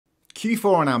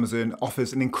Q4 on Amazon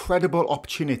offers an incredible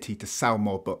opportunity to sell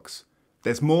more books.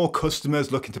 There's more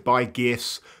customers looking to buy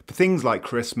gifts for things like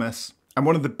Christmas, and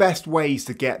one of the best ways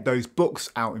to get those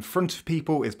books out in front of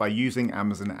people is by using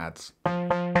Amazon ads.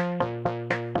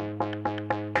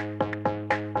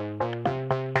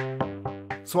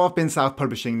 So I've been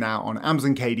self-publishing now on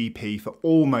Amazon KDP for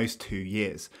almost 2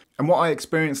 years, and what I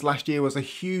experienced last year was a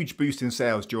huge boost in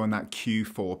sales during that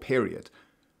Q4 period.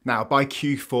 Now, by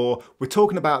Q4, we're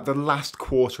talking about the last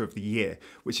quarter of the year,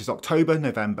 which is October,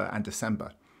 November, and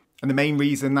December. And the main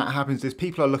reason that happens is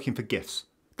people are looking for gifts.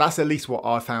 That's at least what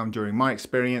I found during my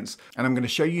experience, and I'm going to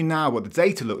show you now what the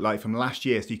data looked like from last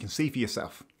year so you can see for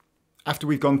yourself. After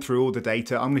we've gone through all the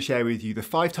data, I'm going to share with you the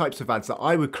 5 types of ads that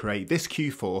I would create this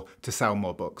Q4 to sell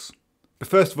more books. But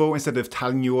first of all, instead of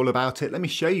telling you all about it, let me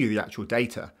show you the actual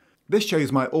data. This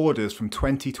shows my orders from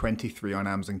 2023 on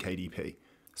Amazon KDP.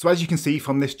 So as you can see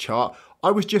from this chart,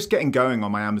 I was just getting going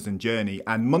on my Amazon journey,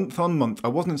 and month on month I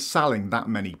wasn't selling that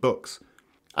many books.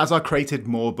 As I created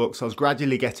more books, I was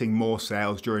gradually getting more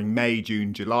sales during May,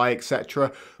 June, July,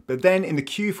 etc. But then in the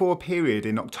Q4 period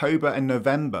in October and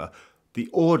November, the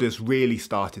orders really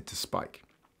started to spike.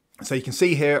 So you can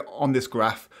see here on this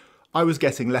graph, I was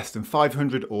getting less than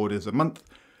 500 orders a month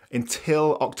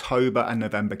until October and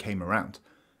November came around.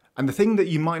 And the thing that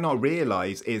you might not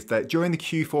realise is that during the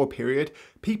Q4 period,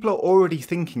 people are already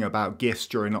thinking about gifts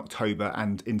during October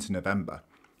and into November.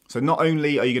 So not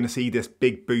only are you going to see this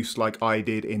big boost like I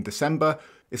did in December,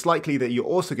 it's likely that you're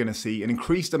also going to see an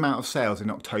increased amount of sales in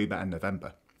October and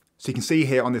November. So you can see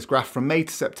here on this graph from May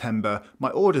to September, my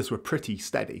orders were pretty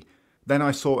steady. Then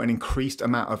I saw an increased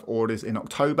amount of orders in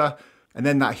October, and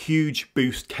then that huge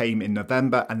boost came in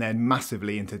November and then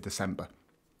massively into December.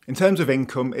 In terms of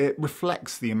income, it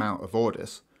reflects the amount of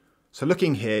orders. So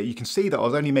looking here, you can see that I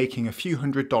was only making a few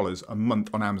 $100s a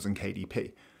month on Amazon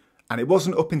KDP. And it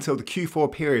wasn't up until the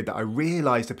Q4 period that I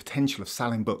realised the potential of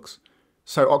selling books.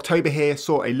 So October here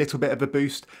saw a little bit of a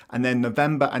boost, and then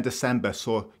November and December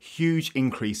saw huge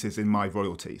increases in my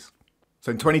royalties. So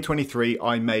in 2023,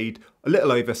 I made a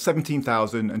little over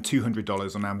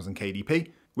 $17,200 on Amazon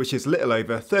KDP, which is a little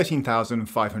over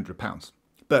 £13,500.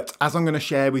 But as I'm going to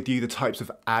share with you the types of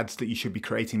ads that you should be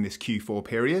creating this Q4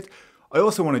 period, I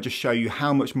also want to just show you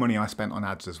how much money I spent on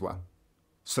ads as well.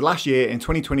 So last year in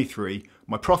 2023,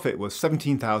 my profit was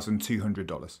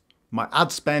 $17,200. My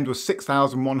ad spend was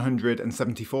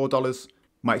 $6,174.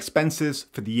 My expenses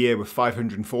for the year were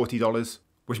 $540,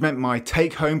 which meant my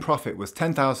take-home profit was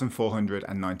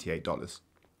 $10,498.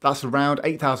 That's around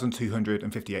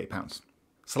 £8,258.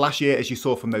 So last year, as you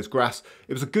saw from those graphs,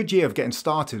 it was a good year of getting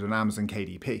started on Amazon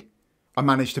KDP. I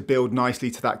managed to build nicely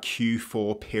to that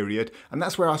Q4 period, and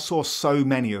that's where I saw so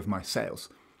many of my sales.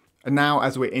 And now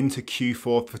as we're into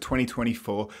Q4 for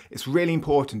 2024, it's really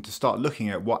important to start looking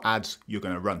at what ads you're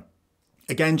going to run.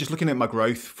 Again, just looking at my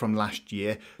growth from last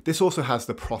year, this also has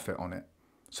the profit on it.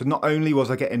 So not only was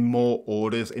I getting more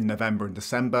orders in November and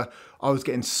December, I was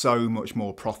getting so much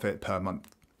more profit per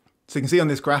month. So you can see on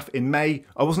this graph in May,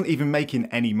 I wasn't even making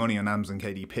any money on Amazon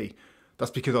KDP.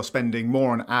 That's because I was spending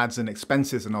more on ads and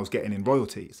expenses than I was getting in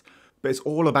royalties. But it's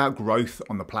all about growth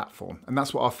on the platform, and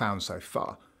that's what I've found so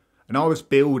far. And I was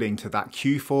building to that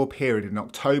Q4 period in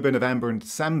October, November, and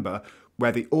December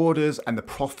where the orders and the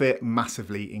profit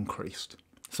massively increased.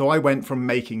 So I went from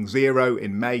making $0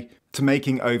 in May to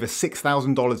making over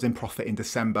 $6,000 in profit in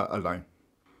December alone.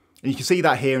 And you can see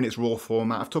that here in its raw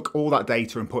format. I've took all that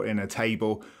data and put it in a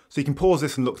table, so you can pause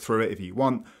this and look through it if you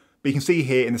want. But you can see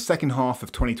here in the second half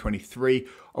of 2023,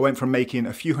 I went from making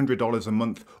a few $100s a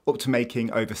month up to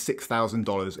making over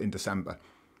 $6,000 in December.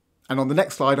 And on the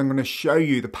next slide, I'm going to show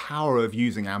you the power of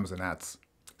using Amazon ads.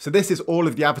 So this is all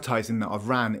of the advertising that I've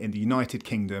ran in the United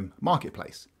Kingdom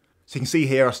marketplace. So you can see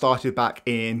here I started back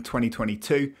in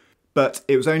 2022, but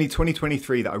it was only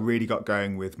 2023 that I really got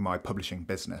going with my publishing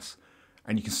business.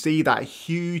 And you can see that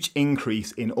huge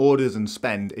increase in orders and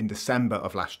spend in December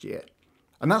of last year.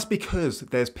 And that's because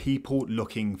there's people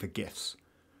looking for gifts.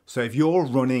 So if you're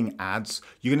running ads,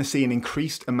 you're going to see an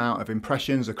increased amount of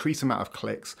impressions, an increased amount of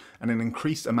clicks, and an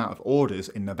increased amount of orders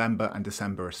in November and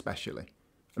December especially.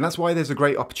 And that's why there's a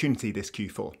great opportunity this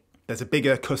Q4. There's a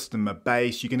bigger customer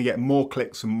base, you're going to get more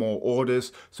clicks and more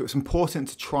orders, so it's important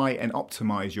to try and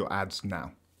optimize your ads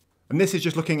now. And this is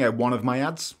just looking at one of my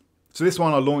ads. So this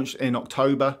one I launched in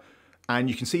October, and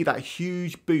you can see that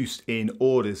huge boost in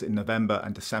orders in November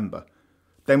and December.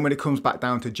 Then when it comes back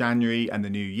down to January and the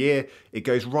new year, it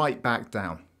goes right back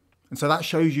down. And so that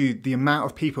shows you the amount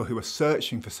of people who are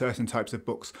searching for certain types of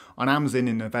books on Amazon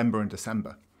in November and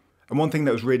December. And one thing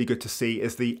that was really good to see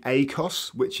is the ACOS,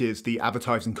 which is the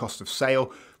advertising cost of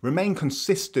sale, remained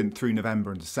consistent through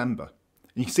November and December.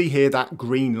 And you can see here that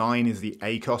green line is the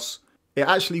ACOS. It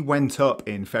actually went up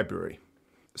in February.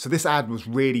 So this ad was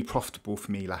really profitable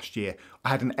for me last year. I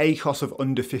had an ACOS of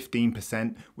under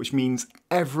 15%, which means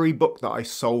every book that I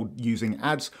sold using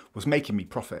ads was making me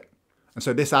profit. And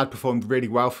so this ad performed really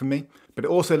well for me, but it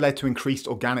also led to increased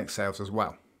organic sales as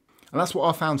well. And that's what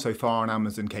I found so far on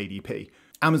Amazon KDP.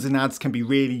 Amazon ads can be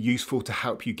really useful to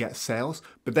help you get sales,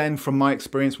 but then from my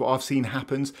experience, what I've seen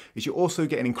happens is you also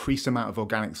get an increased amount of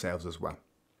organic sales as well.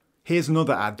 Here's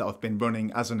another ad that I've been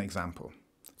running as an example.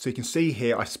 So you can see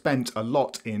here I spent a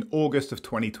lot in August of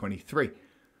 2023.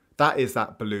 That is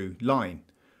that blue line.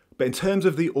 But in terms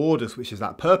of the orders, which is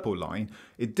that purple line,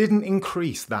 it didn't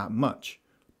increase that much.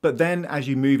 But then as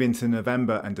you move into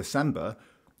November and December,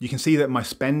 you can see that my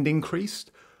spend increased,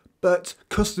 but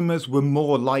customers were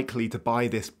more likely to buy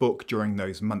this book during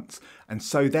those months. And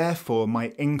so therefore my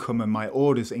income and my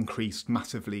orders increased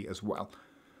massively as well.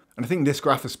 And I think this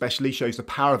graph especially shows the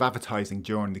power of advertising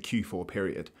during the Q4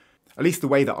 period. At least the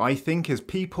way that I think is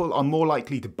people are more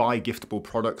likely to buy giftable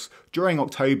products during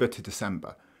October to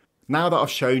December. Now that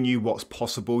I've shown you what's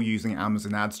possible using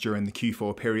Amazon ads during the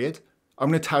Q4 period, I'm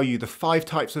going to tell you the 5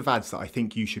 types of ads that I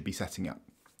think you should be setting up.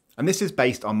 And this is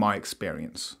based on my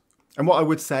experience. And what I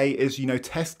would say is,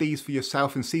 test these for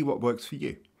yourself and see what works for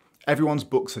you. Everyone's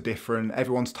books are different,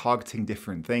 everyone's targeting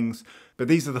different things, but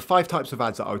these are the 5 types of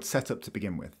ads that I would set up to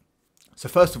begin with. So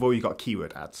first of all, you've got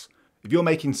keyword ads. If you're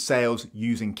making sales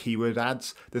using keyword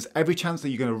ads, there's every chance that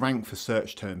you're going to rank for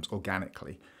search terms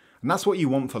organically. And that's what you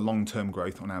want for long-term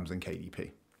growth on Amazon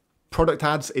KDP. Product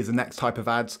ads is the next type of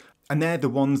ads, and they're the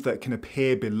ones that can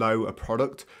appear below a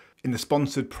product in the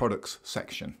sponsored products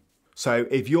section. So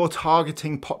if you're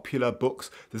targeting popular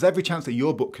books, there's every chance that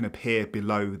your book can appear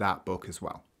below that book as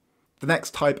well. The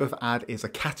next type of ad is a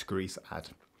categories ad.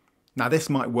 Now this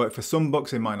might work for some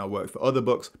books, it might not work for other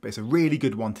books, but it's a really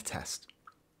good one to test.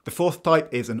 The 4th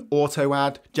type is an auto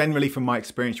ad. Generally, from my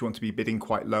experience, you want to be bidding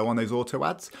quite low on those auto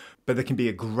ads, but they can be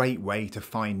a great way to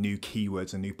find new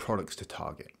keywords and new products to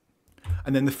target.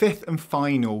 And then the 5th and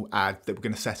final ad that we're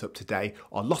going to set up today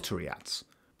are lottery ads.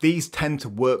 These tend to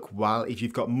work well if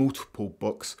you've got multiple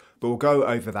books, but we'll go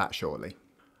over that shortly.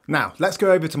 Now, let's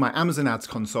go over to my Amazon Ads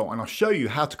console and I'll show you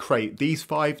how to create these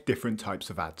 5 different types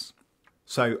of ads.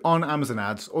 So on Amazon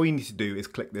Ads, all you need to do is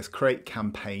click this Create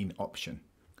Campaign option.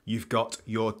 You've got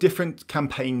your different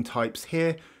campaign types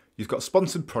here. You've got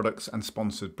sponsored products and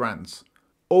sponsored brands.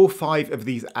 All 5 of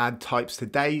these ad types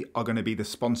today are going to be the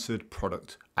sponsored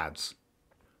product ads.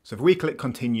 So if we click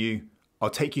Continue, I'll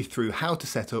take you through how to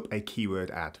set up a keyword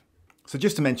ad. So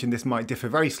just to mention, this might differ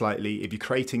very slightly if you're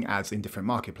creating ads in different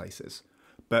marketplaces.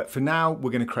 But for now,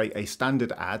 we're going to create a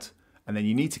standard ad and then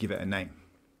you need to give it a name.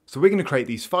 So we're going to create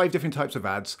these 5 different types of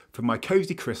ads for my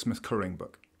Cozy Christmas coloring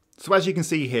book. So as you can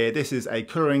see here, this is a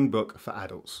coloring book for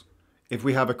adults. If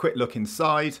we have a quick look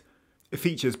inside, it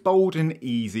features bold and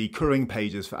easy coloring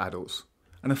pages for adults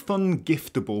and a fun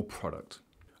giftable product.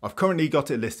 I've currently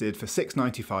got it listed for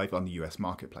 $6.95 on the US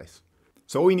marketplace.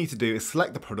 So all you need to do is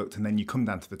select the product and then you come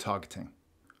down to the targeting.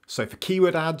 So for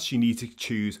keyword ads, you need to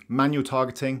choose manual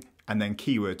targeting and then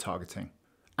keyword targeting.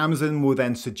 Amazon will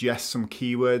then suggest some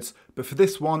keywords, but for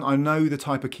this one, I know the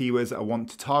type of keywords that I want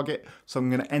to target, so I'm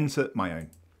going to enter my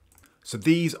own. So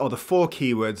these are the 4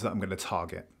 keywords that I'm going to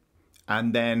target.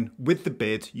 And then with the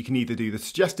bid, you can either do the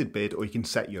suggested bid or you can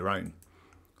set your own.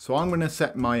 So I'm going to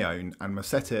set my own and I'm going to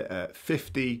set it at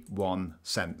 51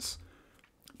 cents.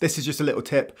 This is just a little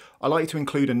tip. I like to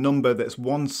include a number that's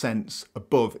 1 cent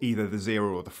above either the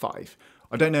 0 or the 5.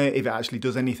 I don't know if it actually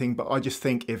does anything, but I just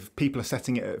think if people are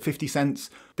setting it at 50 cents,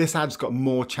 this ad's got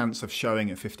more chance of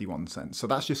showing at 51 cents. So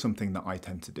that's just something that I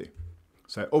tend to do.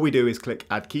 So all we do is click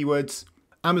Add Keywords.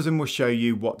 Amazon will show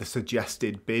you what the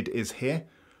suggested bid is here.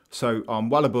 So I'm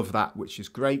well above that, which is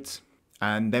great.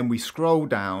 And then we scroll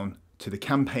down to the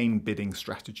campaign bidding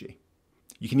strategy.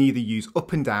 You can either use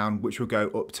up and down, which will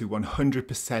go up to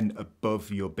 100%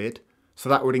 above your bid. So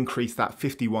that would increase that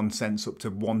 51 cents up to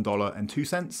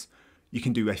 $1.02. You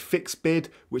can do a fixed bid,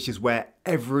 which is where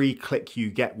every click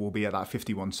you get will be at that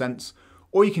 51 cents,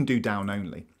 or you can do down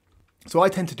only. So I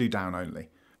tend to do down only.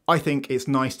 I think it's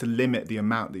nice to limit the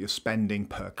amount that you're spending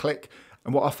per click.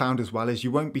 And what I found as well is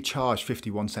you won't be charged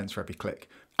 51 cents for every click.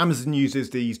 Amazon uses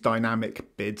these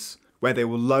dynamic bids where they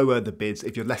will lower the bids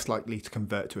if you're less likely to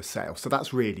convert to a sale. So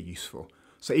that's really useful.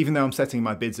 So even though I'm setting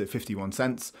my bids at 51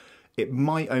 cents, it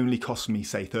might only cost me,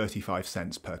 say, 35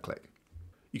 cents per click.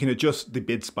 You can adjust the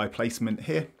bids by placement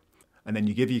here, and then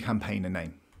you give your campaign a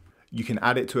name. You can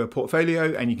add it to a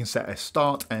portfolio and you can set a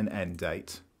start and end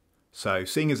date. So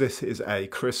seeing as this is a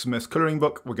Christmas colouring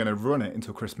book, we're going to run it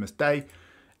until Christmas Day,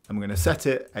 and we're going to set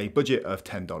it a budget of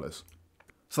 $10.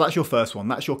 So that's your first one.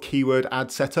 That's your keyword ad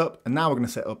setup. And now we're going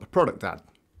to set up a product ad.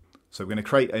 So we're going to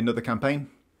create another campaign.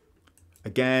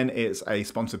 Again, it's a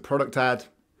sponsored product ad.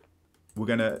 We're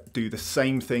going to do the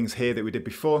same things here that we did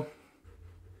before.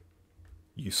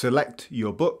 You select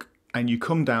your book and you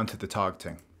come down to the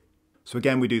targeting. So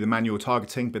again, we do the manual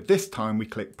targeting, but this time we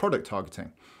click product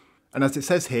targeting. And as it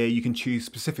says here, you can choose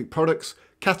specific products,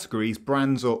 categories,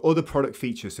 brands, or other product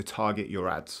features to target your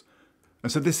ads.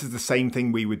 And so this is the same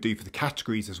thing we would do for the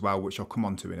categories as well, which I'll come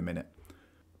on to in a minute.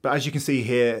 But as you can see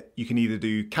here, you can either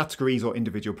do categories or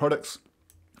individual products.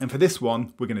 And for this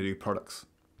one, we're going to do products.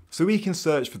 So we can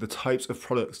search for the types of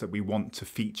products that we want to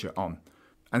feature on.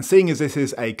 And seeing as this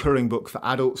is a colouring book for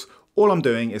adults, all I'm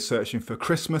doing is searching for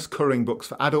Christmas colouring books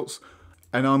for adults.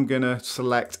 And I'm going to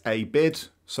select a bid.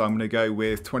 So I'm going to go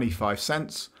with 25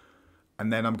 cents.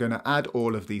 And then I'm going to add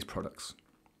all of these products.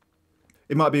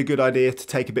 It might be a good idea to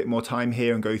take a bit more time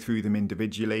here and go through them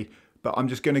individually, but I'm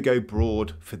just going to go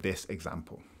broad for this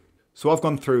example. So I've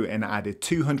gone through and added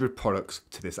 200 products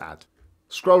to this ad.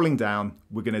 Scrolling down,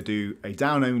 we're going to do a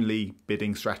down-only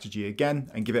bidding strategy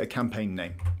again and give it a campaign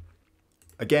name.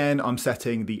 Again, I'm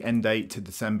setting the end date to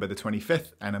December the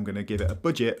 25th, and I'm going to give it a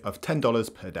budget of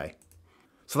 $10 per day.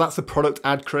 So that's the product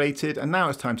ad created, and now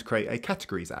it's time to create a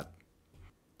categories ad.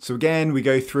 So again, we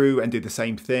go through and do the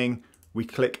same thing. We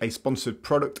click a sponsored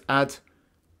product ad.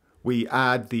 We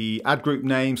add the ad group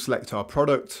name, select our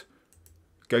product,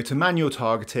 go to manual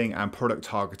targeting and product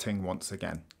targeting once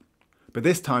again. But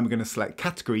this time we're going to select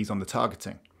categories on the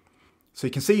targeting. So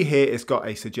you can see here it's got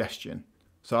a suggestion.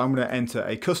 So I'm going to enter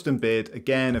a custom bid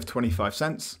again of 25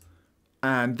 cents.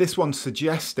 And this one's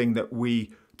suggesting that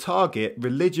we target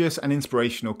religious and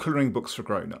inspirational colouring books for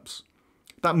grown-ups.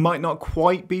 That might not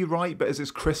quite be right, but as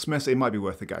it's Christmas, it might be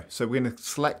worth a go. So we're going to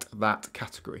select that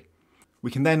category.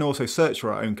 We can then also search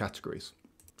for our own categories.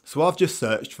 So I've just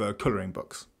searched for colouring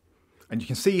books. And you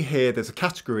can see here there's a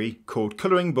category called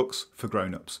colouring books for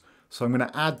grown-ups. So I'm going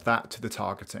to add that to the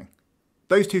targeting.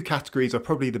 Those two categories are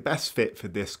probably the best fit for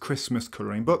this Christmas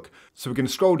colouring book. So we're going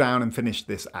to scroll down and finish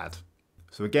this ad.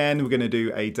 So again, we're going to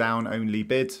do a down-only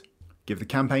bid, give the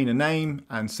campaign a name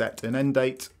and set an end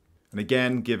date. And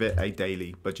again, give it a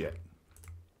daily budget.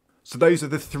 So those are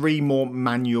the three more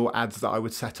manual ads that I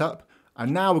would set up.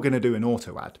 And now we're going to do an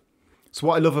auto ad. So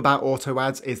what I love about auto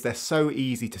ads is they're so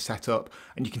easy to set up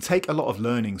and you can take a lot of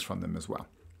learnings from them as well.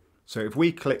 So if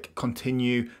we click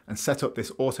continue and set up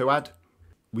this auto ad,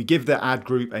 we give the ad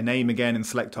group a name again and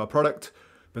select our product.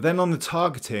 But then on the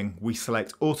targeting, we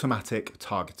select automatic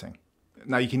targeting.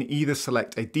 Now you can either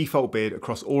select a default bid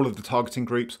across all of the targeting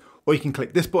groups, or you can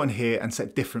click this button here and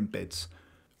set different bids.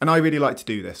 And I really like to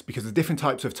do this because the different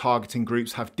types of targeting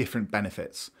groups have different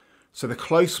benefits. So the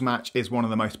close match is one of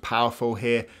the most powerful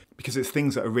here because it's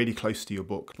things that are really close to your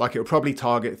book. Like it'll probably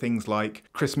target things like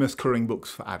Christmas colouring books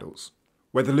for adults,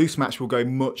 where the loose match will go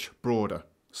much broader.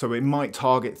 So it might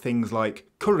target things like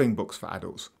colouring books for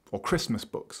adults or Christmas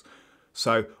books.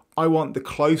 So I want the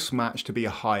close match to be a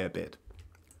higher bid.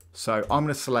 So I'm going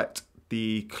to select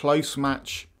the close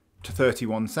match to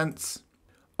 31 cents.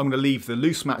 I'm going to leave the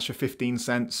loose match for 15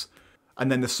 cents.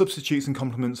 And then the substitutes and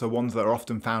complements are ones that are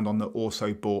often found on the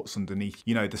also boughts underneath,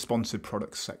 you know, the sponsored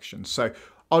products section. So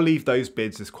I'll leave those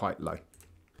bids as quite low.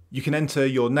 You can enter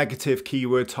your negative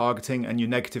keyword targeting and your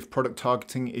negative product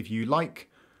targeting if you like.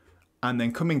 And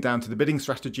then coming down to the bidding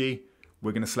strategy,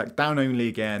 we're going to select down only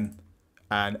again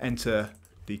and enter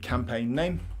the campaign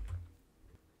name.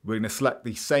 We're going to select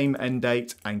the same end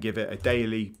date and give it a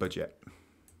daily budget.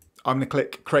 I'm going to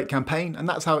click create campaign, and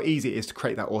that's how easy it is to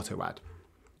create that auto ad.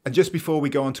 And just before we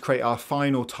go on to create our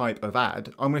final type of ad,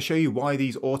 I'm going to show you why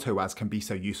these auto ads can be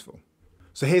so useful.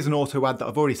 So here's an auto ad that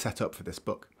I've already set up for this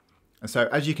book. And so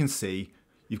as you can see,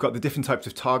 you've got the different types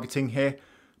of targeting here,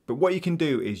 but what you can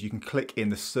do is you can click in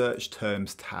the search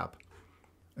terms tab.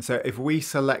 And so if we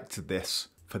select this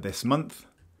for this month,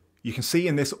 you can see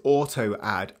in this auto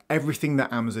ad everything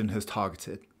that Amazon has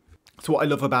targeted. So what I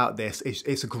love about this is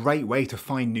it's a great way to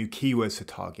find new keywords to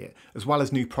target, as well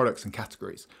as new products and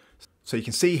categories. So you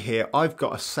can see here, I've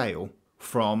got a sale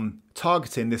from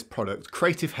targeting this product,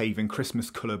 Creative Haven Christmas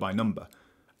Colour by Number.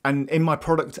 And in my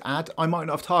product ad, I might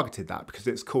not have targeted that because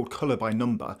it's called Colour by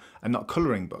Number and not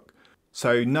Colouring Book.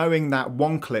 So knowing that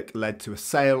one click led to a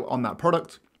sale on that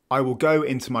product, I will go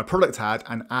into my product ad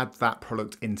and add that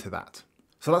product into that.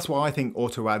 So that's why I think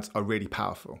auto ads are really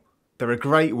powerful. They're a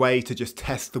great way to just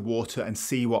test the water and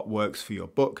see what works for your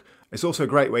book. It's also a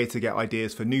great way to get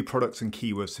ideas for new products and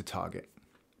keywords to target.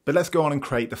 But let's go on and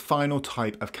create the final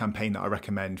type of campaign that I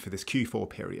recommend for this Q4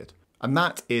 period. and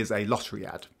that is a lottery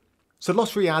ad. So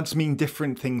lottery ads mean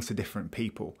different things to different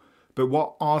people. But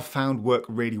what I've found work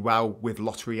really well with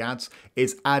lottery ads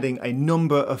is adding a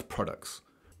number of products.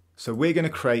 So we're going to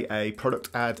create a product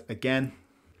ad again.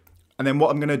 And then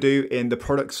what I'm going to do in the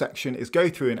product section is go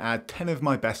through and add 10 of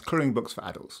my best colouring books for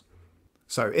adults.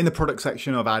 So in the product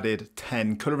section, I've added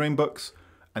 10 colouring books,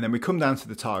 and then we come down to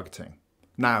the targeting.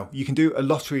 Now, you can do a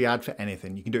lottery ad for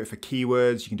anything. You can do it for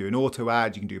keywords, you can do an auto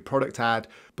ad, you can do a product ad.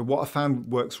 But what I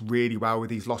found works really well with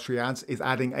these lottery ads is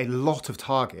adding a lot of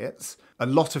targets, a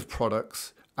lot of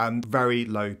products, and very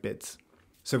low bids.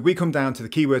 So if we come down to the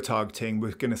keyword targeting,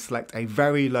 we're going to select a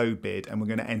very low bid and we're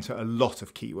going to enter a lot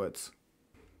of keywords.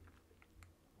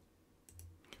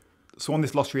 So on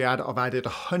this lottery ad, I've added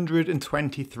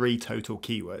 123 total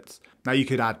keywords. Now you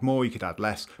could add more, you could add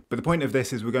less, but the point of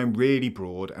this is we're going really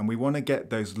broad and we want to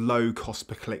get those low cost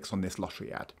per clicks on this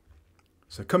lottery ad.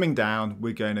 So coming down,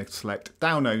 we're going to select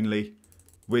down only.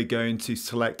 We're going to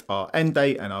select our end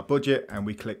date and our budget, and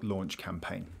we click launch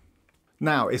campaign.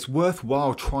 Now it's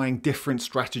worthwhile trying different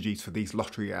strategies for these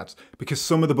lottery ads because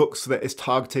some of the books that it's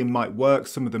targeting might work,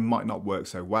 some of them might not work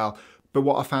so well. But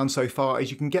what I found so far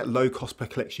is you can get low cost per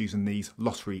clicks using these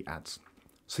lottery ads.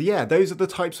 So yeah, those are the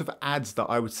types of ads that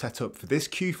I would set up for this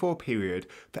Q4 period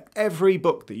for every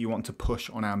book that you want to push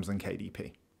on Amazon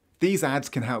KDP. These ads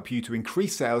can help you to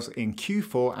increase sales in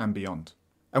Q4 and beyond.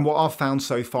 And what I've found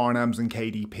so far on Amazon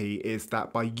KDP is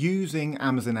that by using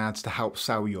Amazon ads to help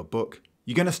sell your book,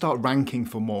 you're going to start ranking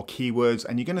for more keywords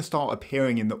and you're going to start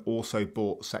appearing in the also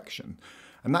bought section.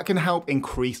 And that can help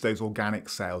increase those organic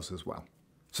sales as well.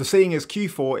 So seeing as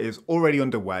Q4 is already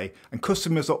underway and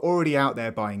customers are already out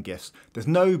there buying gifts, there's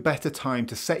no better time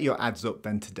to set your ads up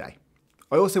than today.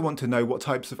 I also want to know what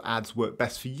types of ads work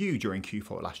best for you during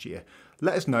Q4 last year.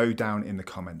 Let us know down in the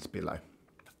comments below.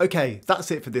 Okay,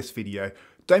 that's it for this video.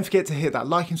 Don't forget to hit that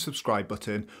like and subscribe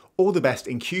button. All the best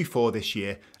in Q4 this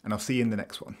year, and I'll see you in the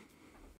next one.